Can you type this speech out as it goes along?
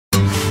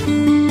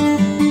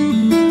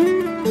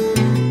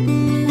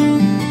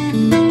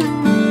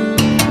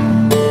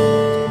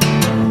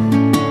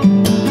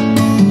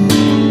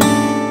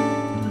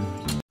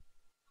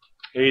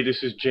Hey,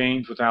 this is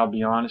James with I'll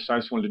Be Honest. I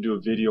just wanted to do a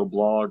video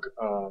blog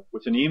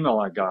with an email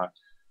I got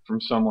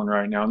from someone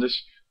right now. And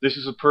this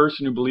is a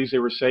person who believes they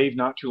were saved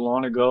not too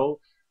long ago,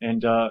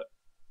 and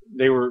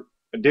they were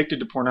addicted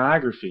to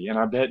pornography. And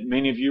I bet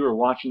many of you are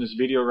watching this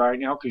video right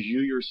now because you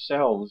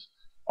yourselves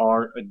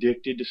are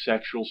addicted to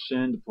sexual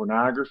sin, to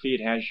pornography.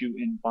 It has you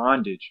in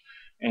bondage.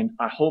 And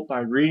I hope by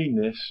reading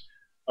this,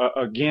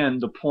 again,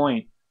 the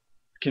point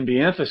can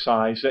be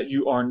emphasized that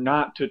you are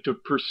not to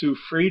pursue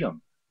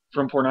freedom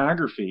from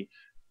pornography.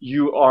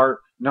 You are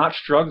not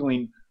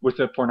struggling with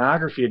a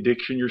pornography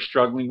addiction, you're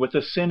struggling with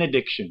a sin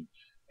addiction.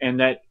 And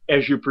that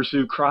as you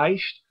pursue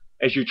Christ,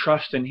 as you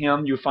trust in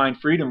Him, you find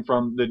freedom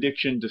from the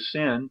addiction to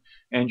sin,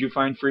 and you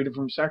find freedom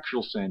from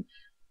sexual sin.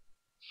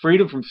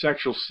 Freedom from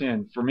sexual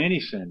sin, from any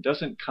sin,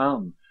 doesn't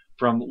come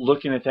from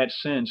looking at that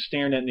sin,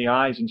 staring it in the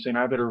eyes and saying,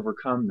 I better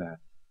overcome that.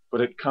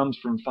 But it comes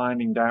from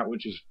finding that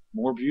which is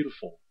more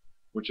beautiful,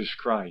 which is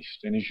Christ.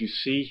 And as you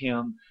see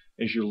Him,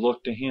 as you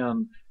look to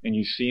Him, and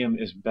you see Him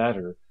as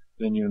better,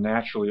 then you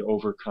naturally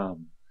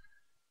overcome.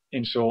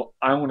 And so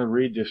I want to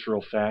read this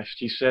real fast.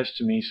 He says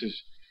to me, he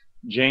says,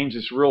 James,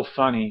 it's real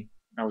funny.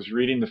 I was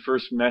reading the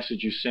first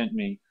message you sent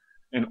me,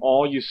 and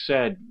all you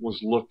said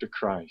was look to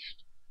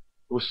Christ.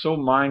 It was so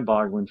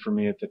mind-boggling for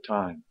me at the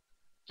time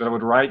that I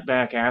would write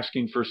back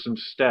asking for some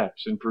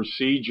steps and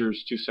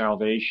procedures to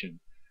salvation.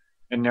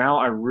 And now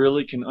I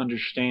really can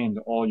understand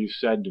all you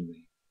said to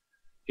me.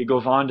 He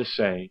goes on to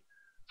say,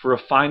 for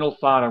a final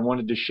thought, I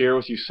wanted to share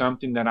with you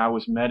something that I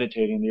was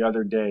meditating the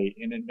other day,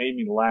 and it made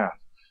me laugh.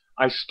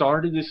 I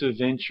started this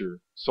adventure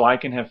so I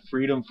can have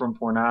freedom from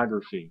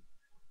pornography.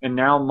 And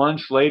now,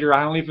 months later,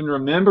 I don't even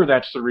remember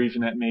that's the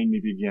reason that made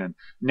me begin.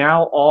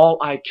 Now all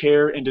I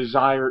care and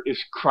desire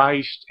is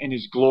Christ and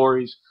His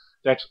glories.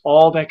 That's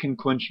all that can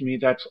quench me.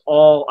 That's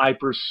all I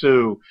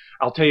pursue.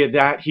 I'll tell you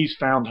that He's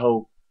found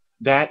hope.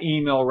 That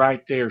email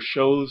right there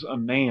shows a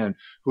man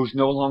who's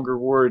no longer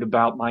worried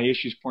about my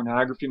issues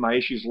pornography, my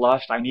issues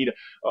lust. I need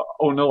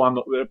oh no, I'm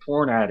a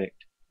porn addict.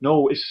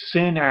 No, it's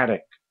sin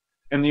addict.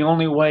 And the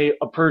only way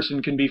a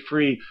person can be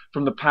free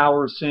from the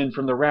power of sin,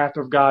 from the wrath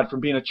of God,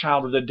 from being a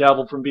child of the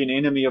devil, from being an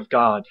enemy of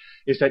God,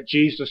 is that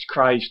Jesus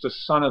Christ, the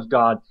Son of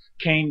God,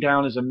 came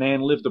down as a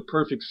man, lived the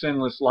perfect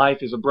sinless life,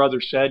 as a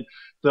brother said,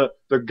 the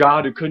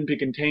God who couldn't be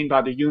contained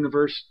by the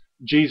universe,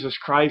 Jesus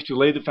Christ, who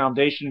laid the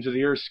foundations of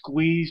the earth,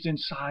 squeezed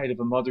inside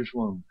of a mother's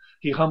womb.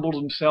 He humbled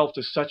Himself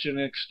to such an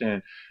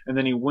extent, and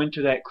then He went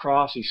to that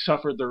cross. He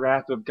suffered the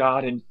wrath of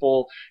God in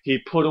full. He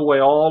put away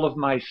all of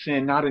my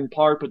sin, not in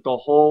part, but the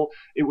whole.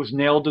 It was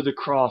nailed to the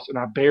cross, and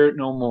I bear it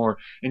no more.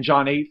 And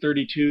John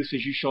 8:32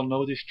 says, you shall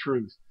know this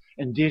truth,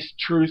 and this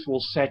truth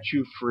will set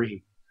you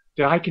free.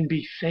 That I can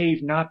be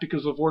saved not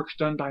because of works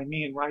done by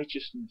me in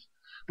righteousness,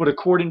 but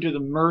according to the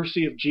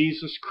mercy of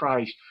Jesus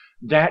Christ.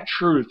 That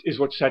truth is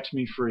what sets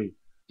me free.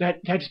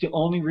 That's the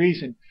only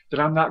reason that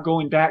I'm not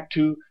going back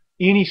to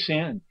any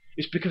sin.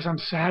 It's because I'm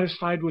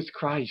satisfied with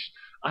Christ.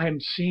 I am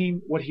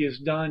seeing what He has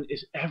done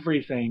is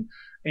everything.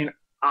 And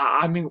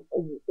I mean,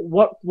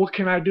 what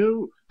can I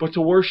do but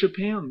to worship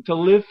Him, to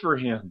live for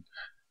Him?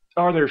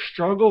 Are there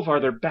struggles? Are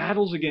there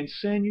battles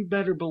against sin? You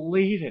better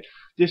believe it.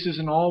 This is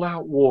an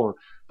all-out war.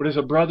 But as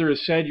a brother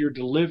has said, you're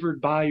delivered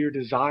by your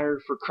desire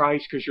for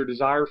Christ, because your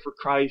desire for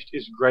Christ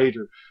is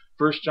greater.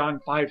 1 John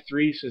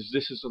 5:3 says,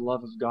 this is the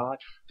love of God,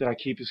 that I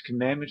keep His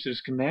commandments.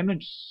 His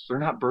commandments are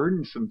not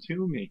burdensome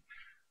to me.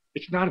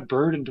 It's not a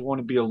burden to want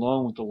to be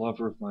alone with the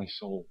lover of my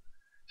soul.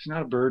 It's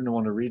not a burden to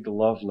want to read the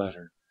love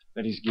letter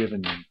that He's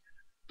given me.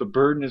 The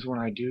burden is when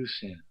I do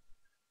sin.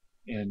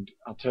 And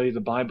I'll tell you, the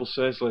Bible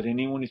says, let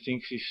anyone who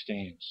thinks he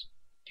stands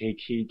take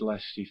heed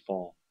lest he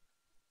fall.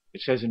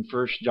 It says in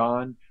 1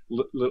 John,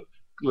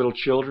 little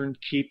children,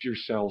 keep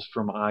yourselves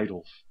from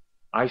idols.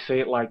 I say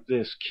it like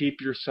this,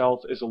 keep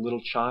yourself as a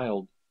little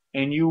child,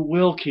 and you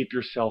will keep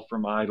yourself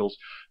from idols,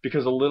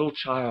 because a little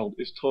child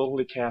is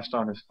totally cast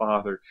on his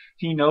father.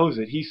 He knows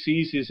it. He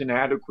sees his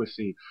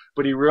inadequacy,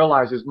 but he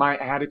realizes my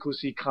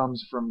adequacy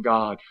comes from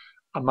God.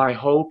 My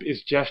hope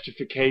is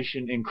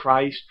justification in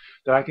Christ,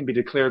 that I can be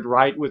declared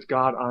right with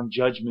God on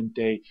Judgment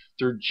Day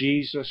through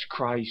Jesus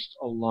Christ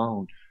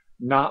alone.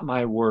 Not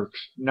my works,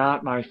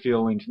 not my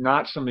feelings,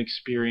 not some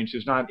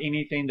experiences, not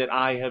anything that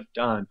I have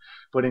done,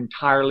 but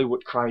entirely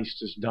what Christ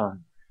has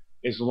done.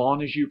 As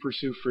long as you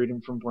pursue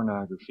freedom from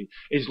pornography,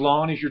 as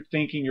long as you're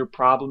thinking your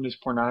problem is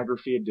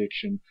pornography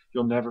addiction,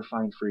 you'll never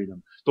find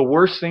freedom. The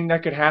worst thing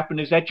that could happen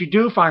is that you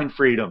do find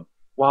freedom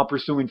while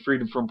pursuing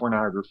freedom from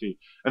pornography.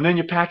 And then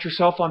you pat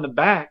yourself on the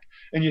back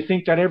and you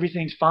think that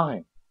everything's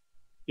fine.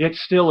 Yet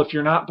still, if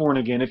you're not born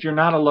again, if you're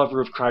not a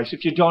lover of Christ,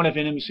 if you don't have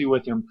intimacy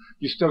with Him,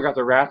 you still got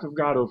the wrath of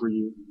God over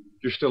you.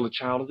 You're still a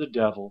child of the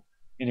devil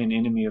and an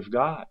enemy of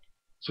God.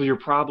 So your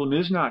problem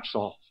is not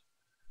solved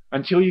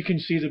until you can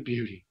see the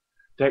beauty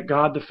that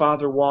God the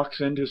Father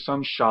walks into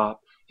some shop.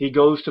 He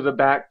goes to the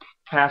back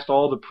past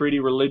all the pretty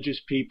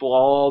religious people,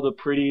 all the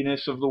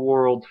prettiness of the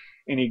world,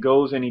 and He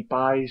goes and He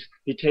buys,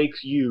 He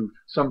takes you,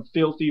 some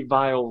filthy,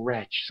 vile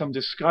wretch, some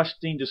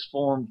disgusting,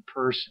 disformed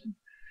person,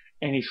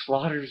 and He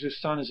slaughters His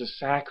Son as a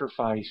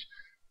sacrifice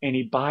and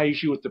He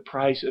buys you with the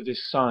price of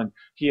His Son.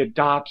 He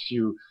adopts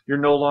you. You're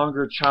no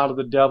longer a child of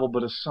the devil,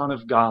 but a son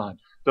of God.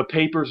 The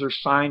papers are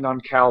signed on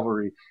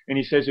Calvary. And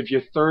He says, if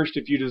you thirst,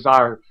 if you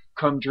desire,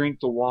 come drink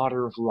the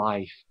water of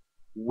life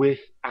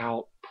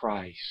without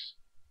price.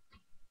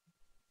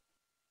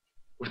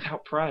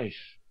 Without price.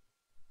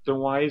 Then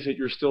why is it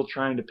you're still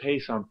trying to pay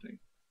something?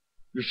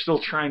 You're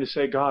still trying to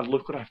say, God,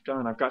 look what I've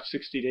done. I've got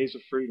 60 days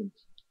of freedom.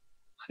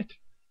 What?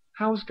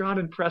 How is God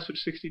impressed with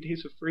 60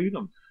 days of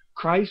freedom?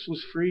 Christ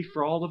was free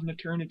for all of an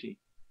eternity.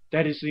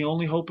 That is the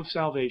only hope of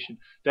salvation.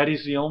 That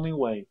is the only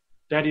way.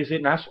 That is it.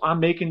 And that's why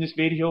I'm making this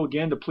video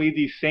again, to plead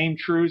these same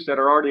truths that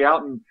are already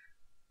out in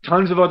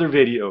tons of other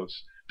videos.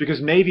 Because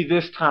maybe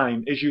this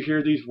time, as you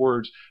hear these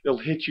words, it'll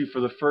hit you for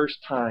the first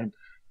time.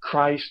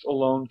 Christ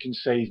alone can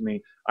save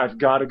me. I've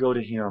got to go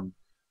to Him.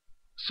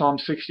 Psalm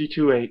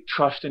 62:8,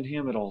 trust in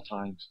Him at all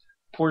times.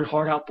 Pour your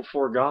heart out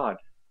before God.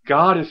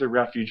 God is a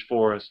refuge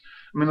for us.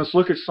 I mean, let's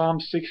look at Psalm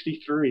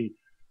 63.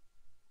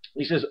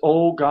 He says,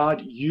 "O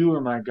God, You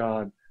are my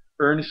God.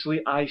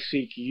 Earnestly I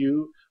seek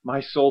You. My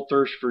soul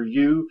thirsts for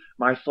You.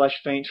 My flesh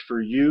faints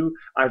for You.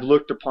 I've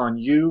looked upon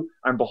You.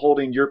 I'm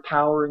beholding Your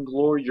power and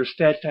glory. Your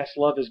steadfast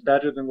love is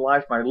better than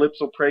life. My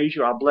lips will praise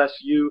You. I'll bless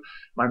You.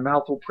 My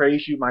mouth will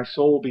praise You. My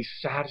soul will be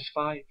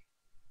satisfied."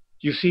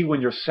 You see,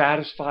 when you're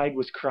satisfied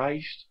with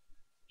Christ,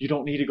 you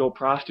don't need to go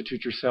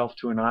prostitute yourself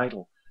to an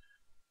idol.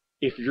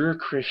 If you're a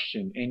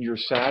Christian and you're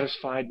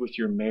satisfied with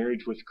your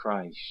marriage with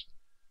Christ,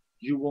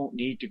 you won't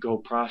need to go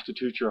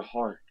prostitute your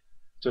heart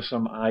to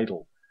some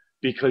idol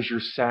because you're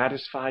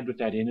satisfied with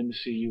that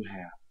intimacy you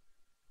have.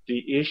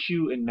 The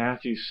issue in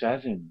Matthew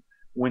 7,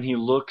 when He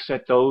looks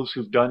at those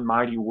who've done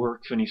mighty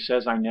works and He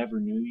says, I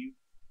never knew you,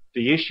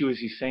 the issue is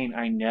He's saying,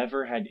 I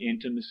never had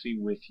intimacy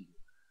with you.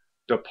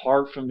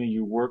 Depart from me,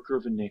 you worker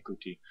of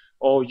iniquity.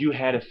 Oh, you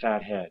had a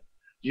fat head.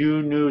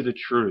 You knew the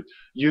truth.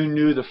 You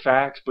knew the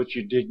facts, but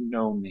you didn't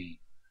know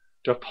me.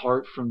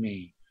 Depart from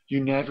me. You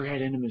never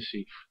had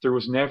intimacy. There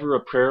was never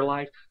a prayer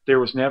life. There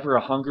was never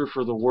a hunger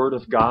for the Word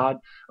of God.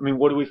 I mean,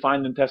 what do we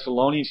find in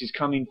Thessalonians? He's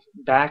coming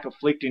back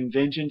afflicting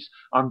vengeance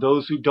on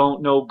those who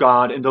don't know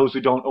God and those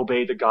who don't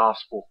obey the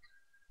gospel.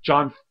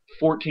 John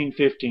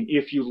 14:15,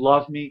 if you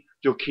love me,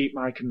 you'll keep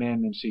my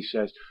commandments, He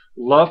says.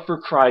 Love for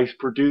Christ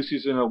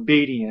produces an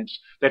obedience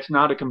that's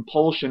not a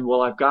compulsion.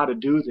 Well, I've got to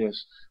do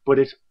this, but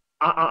it's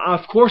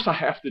of course I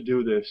have to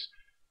do this.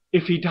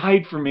 If He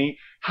died for me,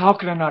 how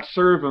can I not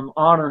serve Him,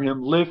 honor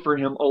Him, live for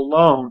Him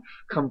alone,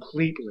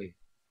 completely?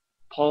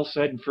 Paul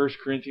said in 1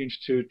 Corinthians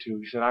 2:2,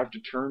 he said, I've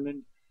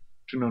determined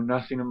to know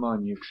nothing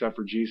among you except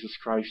for Jesus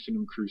Christ and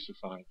Him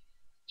crucified.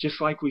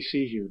 Just like we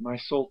see here, my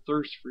soul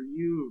thirsts for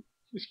You.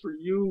 It's for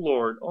You,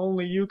 Lord.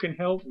 Only You can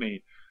help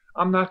me.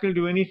 I'm not going to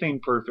do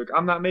anything perfect.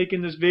 I'm not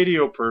making this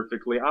video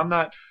perfectly.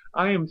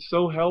 I am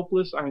so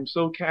helpless. I am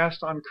so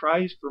cast on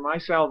Christ for my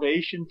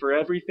salvation, for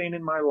everything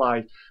in my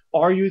life.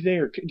 Are you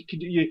there?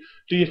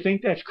 Do you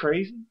think that's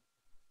crazy?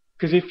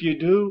 Because if you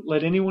do,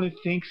 let anyone who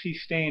thinks he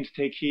stands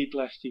take heed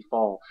lest he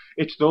fall.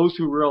 It's those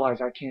who realize,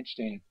 I can't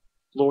stand.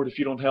 Lord, if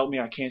You don't help me,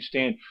 I can't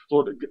stand.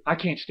 Lord, I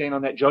can't stand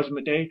on that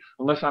judgment day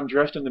unless I'm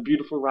dressed in the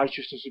beautiful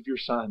righteousness of Your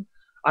Son.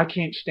 I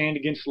can't stand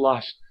against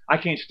lust. I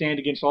can't stand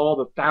against all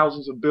the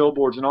thousands of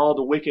billboards and all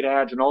the wicked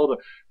ads and all the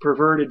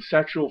perverted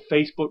sexual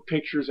Facebook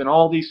pictures and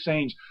all these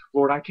things.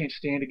 Lord, I can't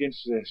stand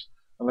against this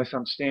unless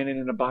I'm standing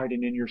and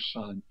abiding in Your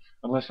Son,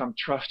 unless I'm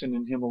trusting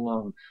in Him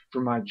alone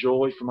for my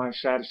joy, for my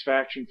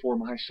satisfaction, for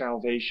my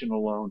salvation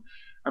alone.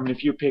 I mean,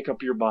 if you pick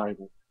up your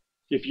Bible,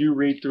 if you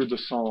read through the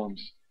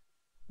Psalms,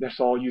 that's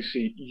all you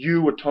see.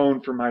 You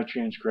atone for my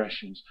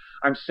transgressions.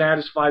 I'm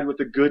satisfied with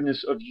the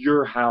goodness of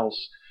Your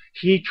house.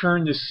 He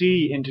turned the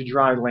sea into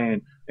dry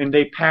land, and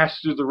they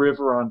passed through the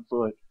river on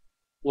foot.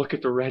 Look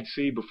at the Red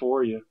Sea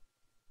before you.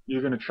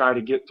 You're going to try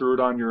to get through it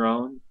on your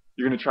own?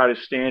 You're going to try to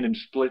stand and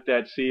split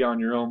that sea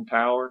on your own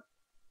power?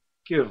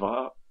 Give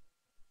up.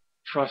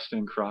 Trust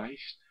in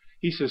Christ.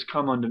 He says,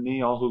 come unto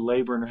me, all who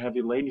labor and are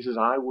heavy laden. He says,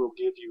 I will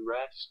give you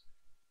rest.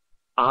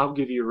 I'll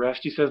give you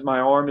rest. He says, my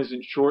arm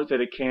isn't short that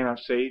it cannot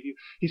save you.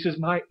 He says,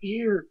 my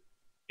ear,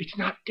 it's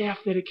not deaf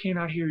that it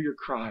cannot hear your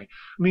cry. I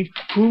mean,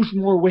 who's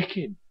more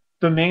wicked?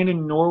 The man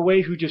in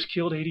Norway who just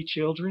killed 80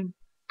 children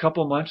a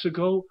couple months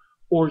ago?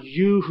 Or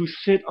you who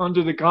sit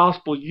under the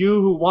gospel, you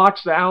who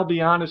watch the I'll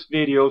Be Honest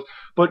videos,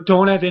 but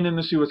don't have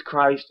intimacy with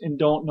Christ and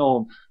don't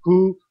know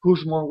Him?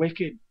 Who's more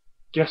wicked?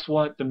 Guess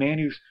what? The man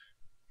who's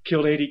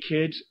killed 80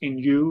 kids and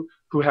you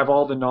who have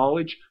all the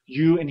knowledge,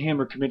 you and him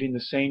are committing the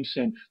same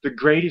sin. The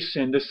greatest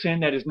sin, the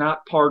sin that is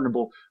not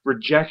pardonable,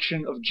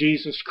 rejection of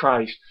Jesus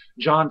Christ.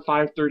 John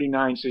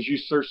 5:39 says, you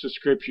search the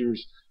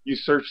Scriptures, you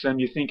search them,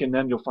 you think in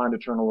them you'll find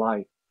eternal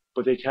life.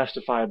 But they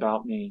testify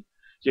about me.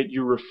 Yet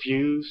you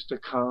refuse to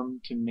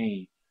come to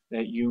me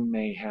that you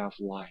may have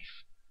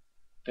life.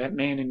 That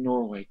man in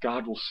Norway,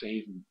 God will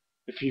save him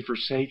if he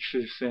forsakes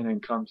his sin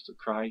and comes to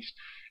Christ.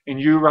 And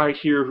you right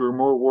here who are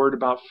more worried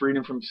about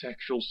freedom from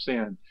sexual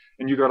sin,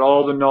 and you got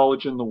all the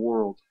knowledge in the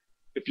world,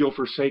 if you'll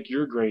forsake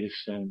your greatest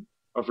sin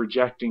of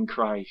rejecting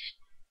Christ,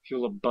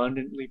 He'll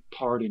abundantly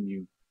pardon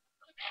you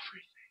of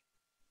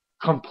everything.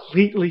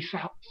 completely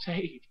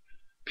saved.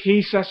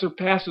 Peace that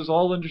surpasses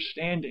all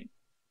understanding.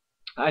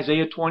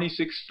 Isaiah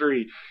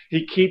 26:3.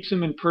 He keeps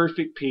him in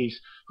perfect peace,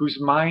 whose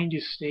mind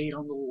is stayed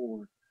on the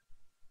Lord,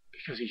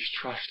 because he's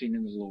trusting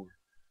in the Lord.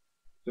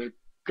 The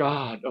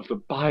God of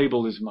the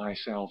Bible is my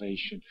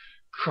salvation.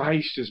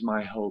 Christ is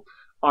my hope.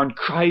 On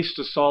Christ,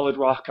 the solid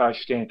rock, I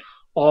stand.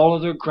 All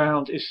other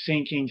ground is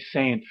sinking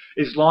sand.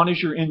 As long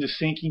as you're in the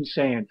sinking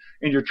sand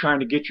and you're trying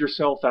to get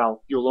yourself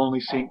out, you'll only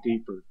sink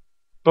deeper.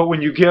 But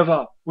when you give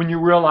up, when you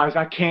realize,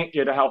 I can't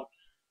get out,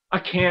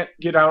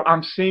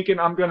 I'm sinking,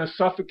 I'm going to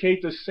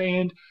suffocate the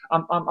sand,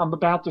 I'm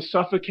about to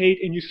suffocate,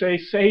 and you say,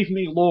 save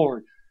me,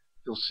 Lord,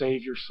 He'll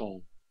save your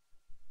soul.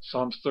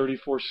 Psalms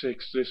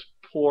 34:6, this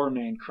poor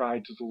man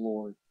cried to the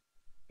Lord,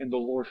 and the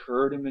Lord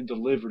heard him and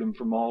delivered him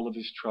from all of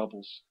his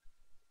troubles.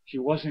 He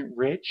wasn't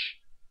rich,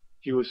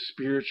 he was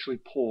spiritually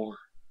poor.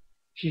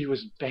 He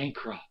was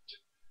bankrupt.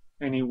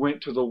 And he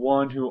went to the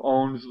one who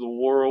owns the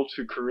world,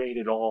 who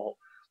created all.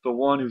 The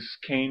one who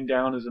came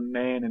down as a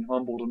man and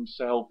humbled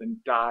himself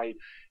and died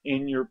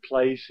in your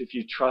place if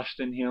you trust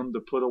in Him to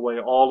put away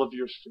all of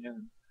your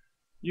sin.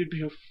 You'd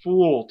be a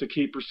fool to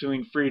keep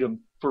pursuing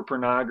freedom for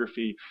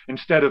pornography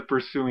instead of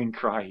pursuing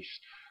Christ.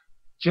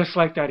 Just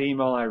like that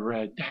email I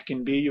read, that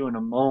can be you in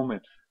a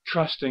moment.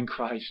 Trust in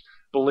Christ.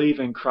 Believe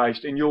in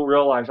Christ. And you'll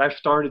realize, I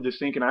started this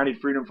thinking I need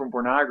freedom from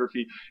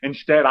pornography.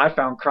 Instead, I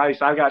found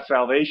Christ. I got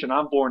salvation.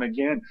 I'm born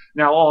again.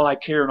 Now all I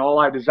care and all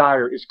I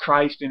desire is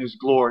Christ and His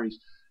glories.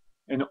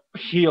 And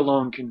He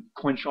alone can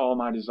quench all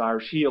my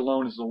desires. He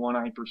alone is the one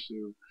I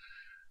pursue.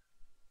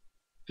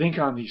 Think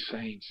on these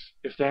things.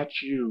 If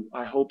that's you,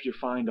 I hope you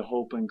find a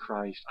hope in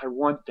Christ. I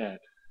want that.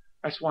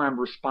 That's why I'm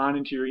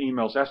responding to your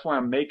emails. That's why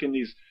I'm making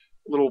these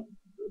little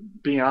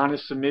be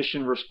honest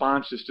submission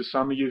responses to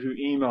some of you who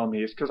email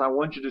me. It's because I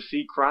want you to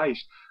see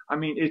Christ. I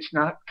mean, it's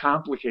not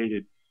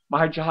complicated.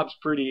 My job's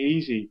pretty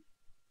easy.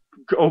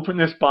 Open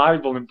this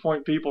Bible and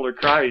point people to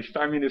Christ.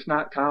 I mean, it's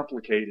not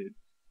complicated.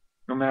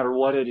 No matter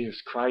what it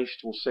is, Christ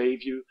will save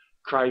you.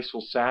 Christ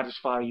will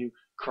satisfy you.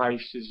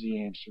 Christ is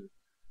the answer.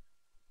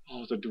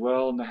 Oh, to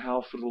dwell in the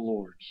house of the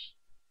Lord.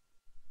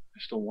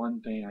 That's the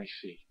one thing I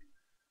seek.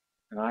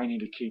 And I need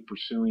to keep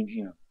pursuing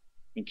Him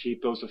and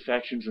keep those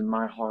affections in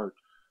my heart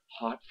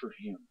hot for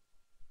Him.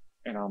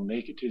 And I'll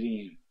make it to the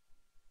end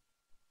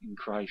in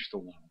Christ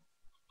alone.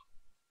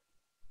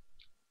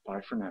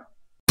 Bye for now.